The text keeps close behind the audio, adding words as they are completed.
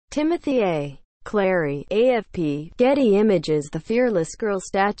Timothy A. Clary, AFP, Getty Images. The Fearless Girl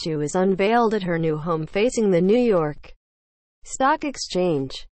statue is unveiled at her new home facing the New York Stock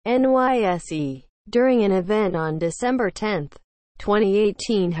Exchange, NYSE, during an event on December 10,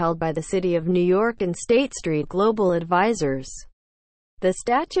 2018 held by the City of New York and State Street Global Advisors. The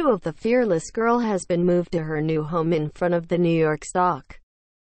statue of the Fearless Girl has been moved to her new home in front of the New York Stock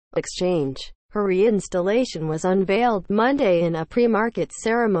Exchange. Her reinstallation was unveiled Monday in a pre-market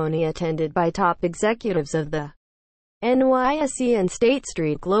ceremony attended by top executives of the NYSE and State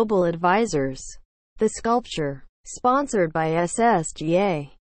Street Global Advisors. The sculpture, sponsored by SSGA,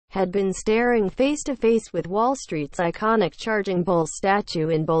 had been staring face-to-face with Wall Street's iconic Charging Bull statue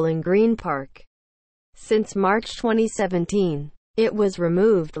in Bowling Green Park since March 2017. It was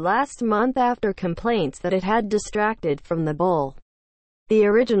removed last month after complaints that it had distracted from the bull. The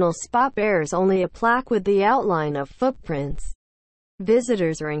original spot bears only a plaque with the outline of footprints.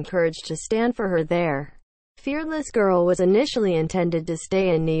 Visitors are encouraged to stand for her there. Fearless Girl was initially intended to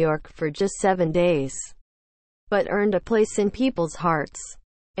stay in New York for just 7 days, but earned a place in people's hearts.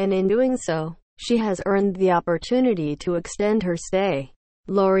 And in doing so, she has earned the opportunity to extend her stay.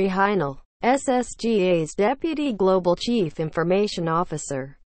 Lori Heinel, SSGA's Deputy Global Chief Information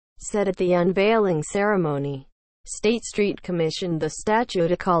Officer, said at the unveiling ceremony, State Street commissioned the statue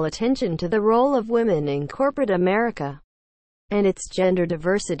to call attention to the role of women in corporate America and its Gender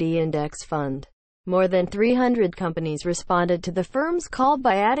Diversity Index Fund. More than 300 companies responded to the firm's call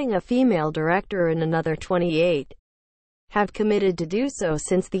by adding a female director, and another 28 have committed to do so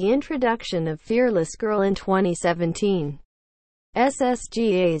since the introduction of Fearless Girl in 2017.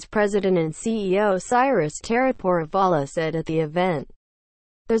 SSGA's president and CEO Cyrus Taraporevala said at the event,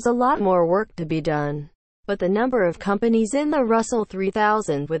 "There's a lot more work to be done, but the number of companies in the Russell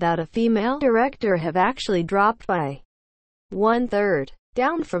 3000 without a female director have actually dropped by 1/3,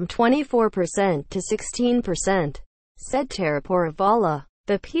 down from 24% to 16%, said Taraporevala.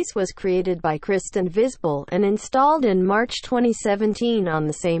 The piece was created by Kristen Visbal and installed in March 2017 on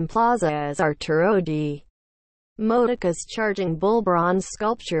the same plaza as Arturo D. Modica's Charging Bull bronze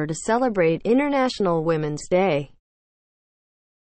sculpture to celebrate International Women's Day.